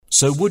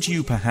So would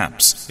you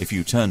perhaps, if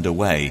you turned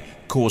away,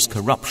 cause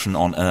corruption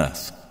on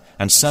earth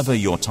and sever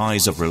your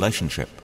ties of relationship?